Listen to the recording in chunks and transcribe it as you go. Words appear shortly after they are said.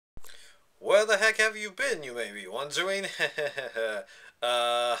Where the heck have you been, you may be wondering?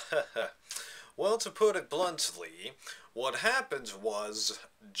 uh, well, to put it bluntly, what happened was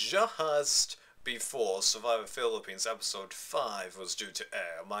just before Survivor Philippines Episode 5 was due to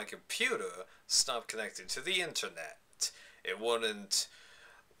air, my computer stopped connecting to the internet. It wouldn't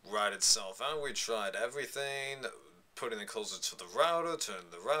write itself out. We tried everything, putting it closer to the router,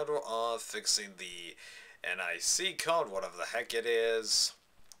 turning the router off, fixing the NIC code, whatever the heck it is.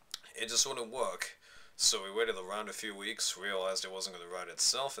 It just wouldn't work. So we waited around a few weeks, realized it wasn't going to write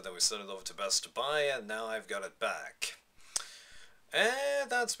itself, and then we sent it over to Best Buy, and now I've got it back. And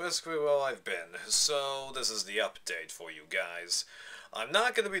that's basically where I've been. So this is the update for you guys. I'm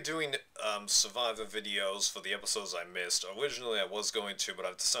not going to be doing Survivor videos for the episodes I missed. Originally I was going to, but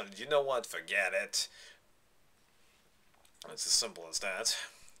I've decided, you know what, forget it. It's as simple as that.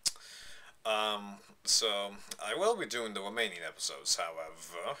 So I will be doing the remaining episodes,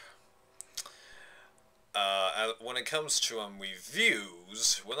 however. When it comes to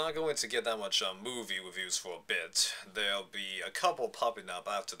reviews, we're not going to get that much movie reviews for a bit. There'll be a couple popping up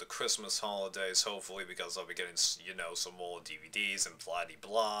after the Christmas holidays, hopefully, because I'll be getting, you know, some more DVDs and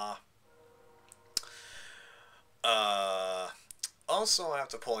blah-de-blah. Also, I have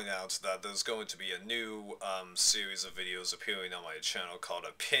to point out that there's going to be a new series of videos appearing on my channel called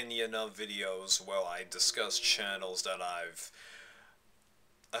Opinion of Videos, where I discuss channels that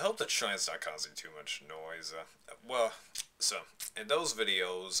I hope the train's not causing too much noise. So, in those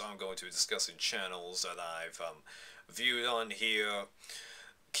videos, I'm going to be discussing channels that I've viewed on here,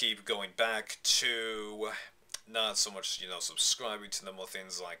 keep going back to, not so much, you know, subscribing to them or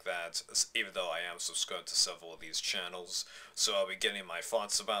things like that, even though I am subscribed to several of these channels, so I'll be getting my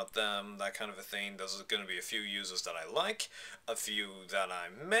thoughts about them, that kind of a thing. There's going to be a few users that I like, a few that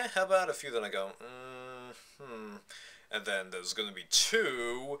I'm meh about, a few that I go, and then there's going to be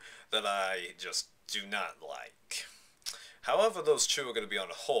two that I just do not like. However, those two are going to be on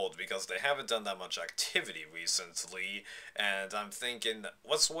hold because they haven't done that much activity recently, and I'm thinking,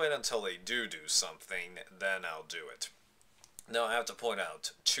 let's wait until they do something, then I'll do it. Now, I have to point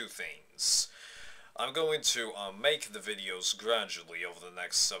out two things. I'm going to make the videos gradually over the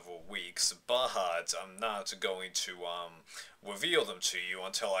next several weeks, but I'm not going to reveal them to you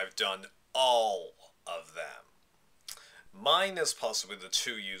until I've done all of them. Minus possibly the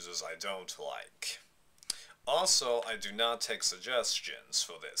two users I don't like. Also, I do not take suggestions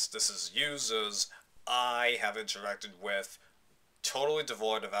for this. This is users I have interacted with, totally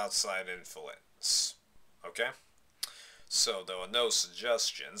devoid of outside influence. Okay? So there are no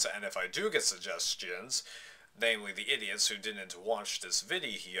suggestions, and if I do get suggestions, namely the idiots who didn't watch this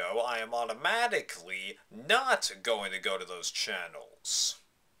video, I am automatically not going to go to those channels.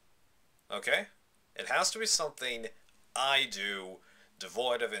 Okay? It has to be something I do,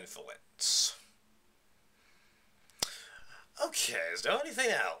 devoid of influence. Okay, is there anything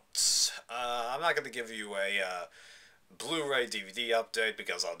else? I'm not going to give you a Blu-ray DVD update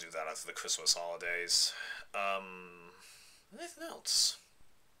because I'll do that after the Christmas holidays. Anything else?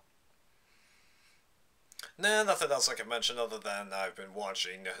 Nah, nothing else I can mention other than I've been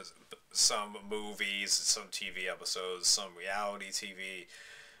watching some movies, some TV episodes, some reality TV.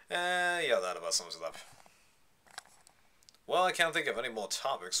 Yeah, that about sums it up. Well, I can't think of any more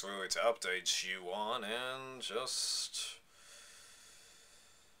topics really to update you on, and just...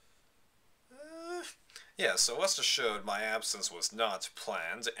 yeah, so rest assured my absence was not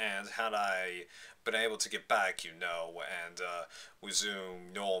planned, and had I been able to get back, you know, and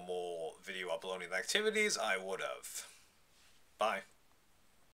resume normal video uploading activities, I would have. Bye.